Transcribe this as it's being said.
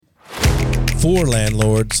For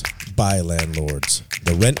landlords, by landlords.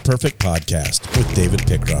 The Rent Perfect Podcast with David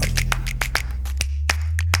Pickrum.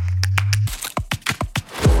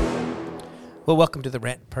 Well, welcome to the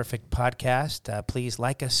Rent Perfect Podcast. Please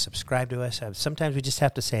like us, subscribe to us. Sometimes we just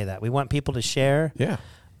have to say that. We want people to share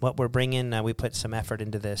what we're bringing. We put some effort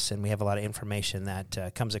into this, and we have a lot of information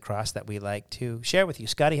that comes across that we like to share with you.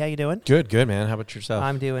 Scotty, how you doing? Good, man. How about yourself?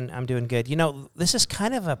 I'm doing good. You know, this is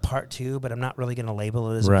kind of a part two, but I'm not really going to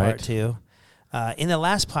label it as a part two. In the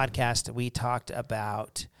last podcast, we talked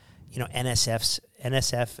about, NSF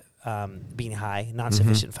being high,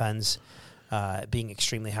 non-sufficient funds being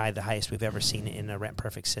extremely high, the highest we've ever seen in a Rent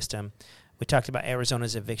Perfect system. We talked about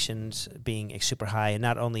Arizona's evictions being super high, and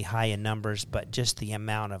not only high in numbers, but just the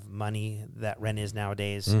amount of money that rent is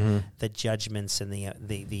nowadays, the judgments and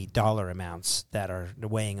the dollar amounts that are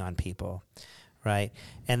weighing on people. Right.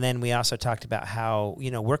 And then we also talked about how,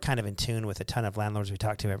 we're kind of in tune with a ton of landlords we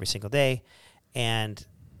talk to every single day. And,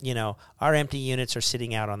 our empty units are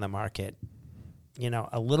sitting out on the market,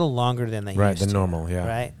 a little longer than they used to. Right, than normal, yeah.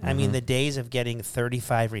 Right? I mean, the days of getting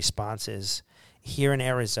 35 responses here in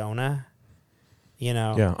Arizona,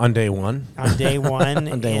 Yeah, on day one. On day one.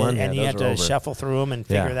 And you have to over. shuffle through them and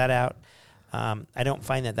figure that out. I don't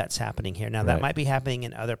find that that's happening here. Now, that might be happening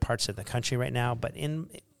in other parts of the country right now, but in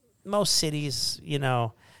most cities,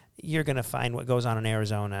 you're going to find what goes on in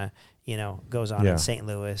Arizona, goes on in St.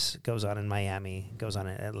 Louis, goes on in Miami, goes on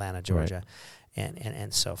in Atlanta, Georgia,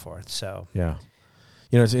 and so forth. So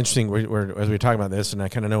it's interesting. We're as we're talking about this, and I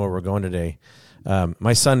kind of know where we're going today.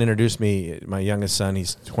 My son introduced me. My youngest son,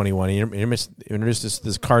 he's 21. He introduced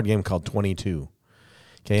this card game called 22.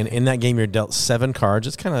 Okay, and in that game, you're dealt 7 cards.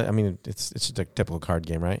 It's kind of, it's just a typical card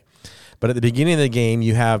game, right? But at the beginning of the game,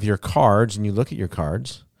 you have your cards, and you look at your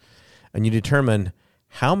cards, and you determine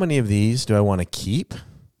how many of these do I want to keep,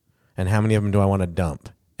 and how many of them do I want to dump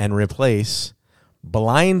and replace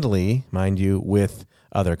blindly, mind you, with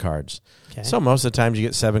other cards. Okay. So most of the times you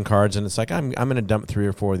get 7 cards, and it's like, I'm going to dump 3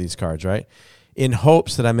 or 4 of these cards, right? In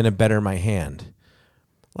hopes that I'm going to better my hand.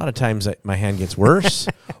 A lot of times my hand gets worse,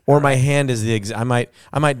 or my hand is I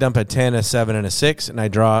might dump a 10, a 7, and a 6, and I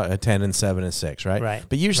draw a 10 and 7 and 6, right? Right.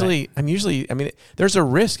 But usually, there's a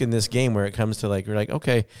risk in this game where it comes to you're like,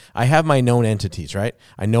 okay, I have my known entities, right?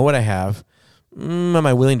 I know what I have. Am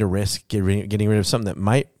I willing to risk getting rid of something that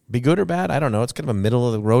might be good or bad? I don't know. It's kind of a middle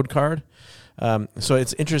of the road card. So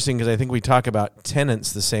it's interesting because I think we talk about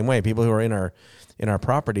tenants the same way, people who are in our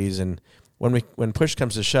properties, and when push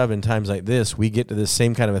comes to shove in times like this, we get to this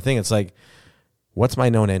same kind of a thing. It's like, what's my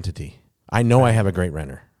known entity? I know I have a great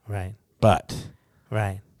renter. Right. But.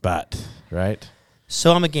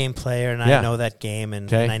 So I'm a game player, and I know that game,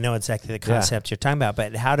 and I know exactly the concept you're talking about.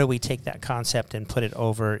 But how do we take that concept and put it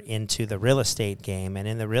over into the real estate game? And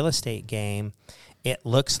in the real estate game, it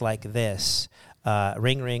looks like this.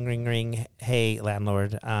 Ring, ring, ring, ring. Hey,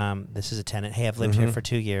 landlord, this is a tenant. Hey, I've lived here for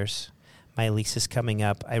 2 years. My lease is coming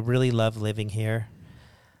up. I really love living here,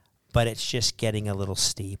 but it's just getting a little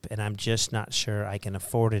steep, and I'm just not sure I can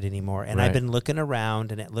afford it anymore. And I've been looking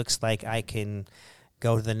around, and it looks like I can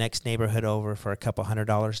go to the next neighborhood over for a couple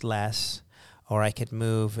 $100 less, or I could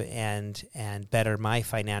move and better my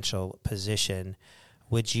financial position.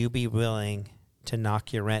 Would you be willing to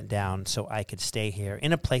knock your rent down so I could stay here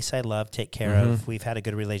in a place I love, take care of? We've had a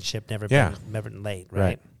good relationship, never been late,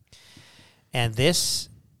 right? And this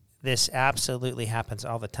absolutely happens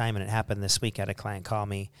all the time, and it happened this week. I had a client call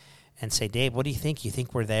me and say, Dave, what do you think? You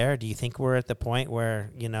think we're there? Do you think we're at the point where,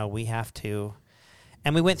 we have to?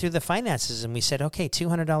 And we went through the finances, and we said, okay,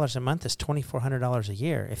 $200 a month is $2,400 a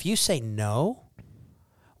year. If you say no,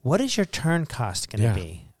 what is your turn cost going to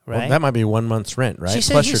be? Right? Well, that might be 1 month's rent, right? She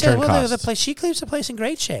said, Plus your turn costs. She leaves the place in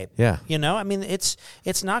great shape. Yeah.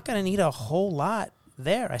 It's not going to need a whole lot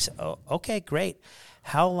there. I said, oh, okay, great.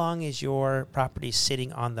 How long is your property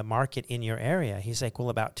sitting on the market in your area? He's like, well,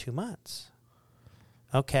 about 2 months.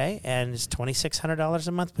 Okay, and it's $2,600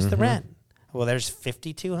 a month was the rent. Well, there's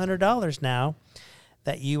 $5,200 now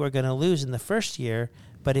that you are going to lose in the first year,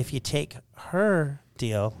 but if you take her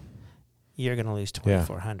deal, you're going to lose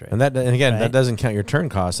 $2,400. And again, that doesn't count your turn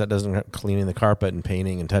costs. That doesn't count cleaning the carpet and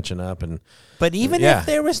painting and touching up But even if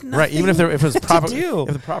there was nothing, even if it was if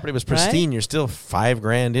the property was pristine, you're still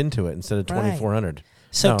 $5,000 into it instead of $2,400.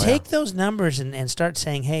 So take those numbers and start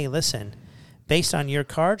saying, hey, listen, based on your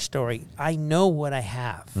card story, I know what I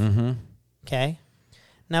have. Okay.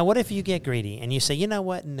 Now, what if you get greedy and you say, you know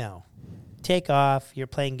what? No. Take off. You're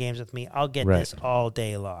playing games with me. I'll get this all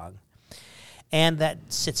day long. And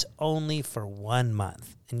that sits only for 1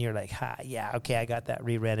 month. And you're like, okay, I got that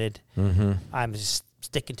re-rented. I'm just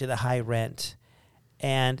sticking to the high rent.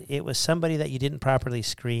 and it was somebody that you didn't properly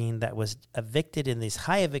screen that was evicted in these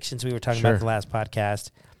high evictions we were talking about the last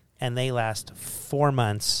podcast, and they last 4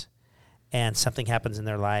 months, and something happens in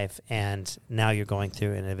their life, and now you're going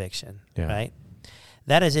through an eviction, right?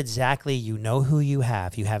 That is exactly, you know who you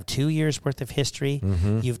have. You have 2 years worth of history.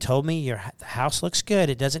 Mm-hmm. You've told me your house looks good.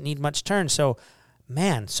 It doesn't need much turn. So,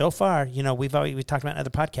 man, so far, we've talked about in other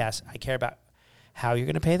podcasts. I care about how you're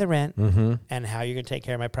going to pay the rent and how you're going to take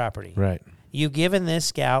care of my property. Right. You've given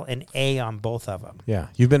this gal an A on both of them. Yeah.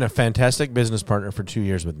 You've been a fantastic business partner for 2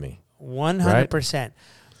 years with me. 100%. Right?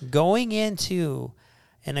 Going into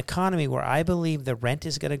an economy where I believe the rent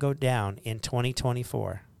is going to go down in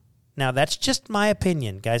 2024. Now, that's just my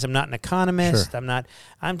opinion, guys. I'm not an economist. Sure.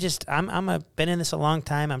 I'm been in this a long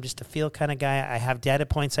time. I'm just a feel kind of guy. I have data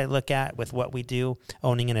points I look at with what we do,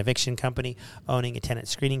 owning an eviction company, owning a tenant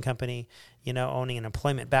screening company, owning an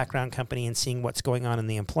employment background company and seeing what's going on in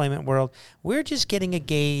the employment world. We're just getting a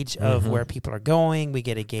gauge of where people are going. We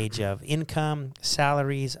get a gauge of income,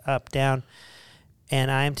 salaries, up, down. And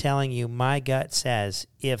I'm telling you, my gut says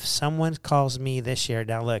if someone calls me this year,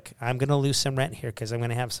 now look, I'm going to lose some rent here because I'm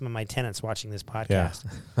going to have some of my tenants watching this podcast.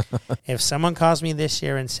 Yeah. If someone calls me this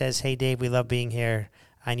year and says, hey, Dave, we love being here,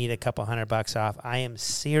 I need a couple $100 off, I am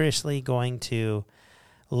seriously going to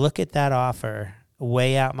look at that offer,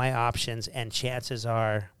 weigh out my options, and chances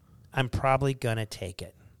are I'm probably going to take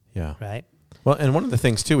it. Yeah. Right? Well, and one of the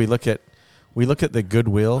things, too, we look at the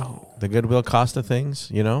goodwill cost of things,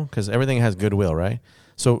 because everything has goodwill, right?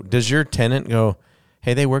 So does your tenant go,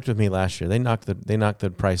 hey, they worked with me last year. They knocked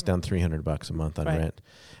the price down $300 a month on rent.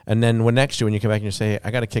 And then next year when you come back and you say, hey,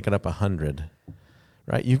 I got to kick it up $100,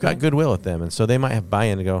 right? You've got goodwill with them. And so they might have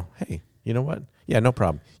buy-in to go, hey, you know what? Yeah, no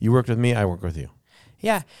problem. You worked with me, I work with you.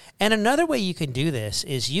 Yeah. And another way you can do this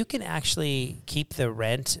is you can actually keep the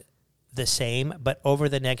rent the same, but over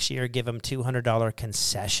the next year give them $200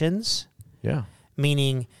 concessions. Yeah.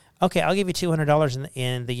 Meaning, okay, I'll give you $200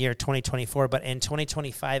 in the year 2024, but in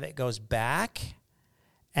 2025 it goes back,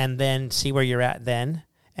 and then see where you're at then,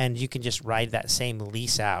 and you can just ride that same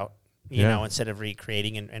lease out, you know, instead of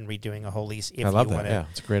recreating and redoing a whole lease. If I love you that. Yeah,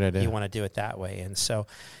 it's a great idea. You want to do it that way. And so,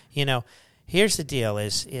 here's the deal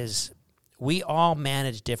is we all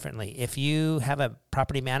manage differently. If you have a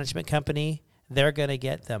property management company, they're going to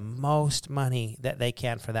get the most money that they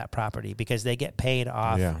can for that property because they get paid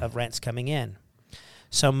off of rents coming in.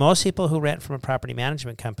 So most people who rent from a property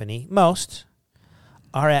management company, most,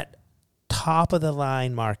 are at top of the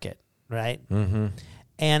line market, right? Mm-hmm.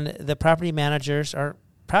 And the property managers are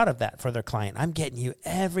proud of that for their client. I'm getting you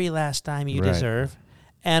every last dime you deserve.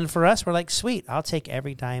 And for us, we're like, sweet, I'll take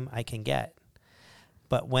every dime I can get.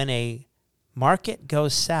 But when a market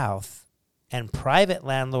goes south, and private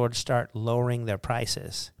landlords start lowering their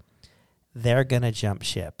prices, they're going to jump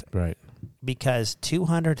ship. Right. Because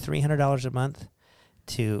 $200, $300 a month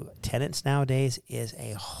to tenants nowadays is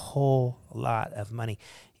a whole lot of money.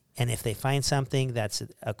 And if they find something that's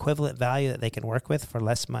equivalent value that they can work with for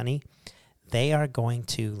less money, they are going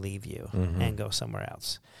to leave you and go somewhere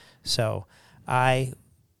else. So I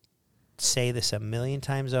say this a million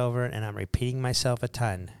times over, and I'm repeating myself a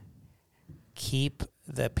ton. Keep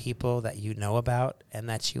the people that you know about and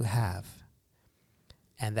that you have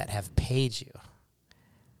and that have paid you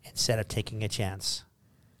instead of taking a chance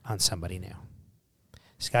on somebody new.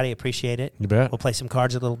 Scotty, appreciate it. You bet. We'll play some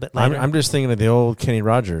cards a little bit later. I'm just thinking of the old Kenny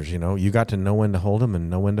Rogers, you got to know when to hold them and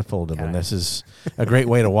know when to fold them. And this is a great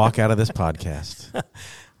way to walk out of this podcast.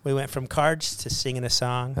 We went from cards to singing a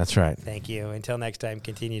song. That's right. Thank you. Until next time,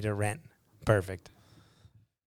 continue to rent. Perfect.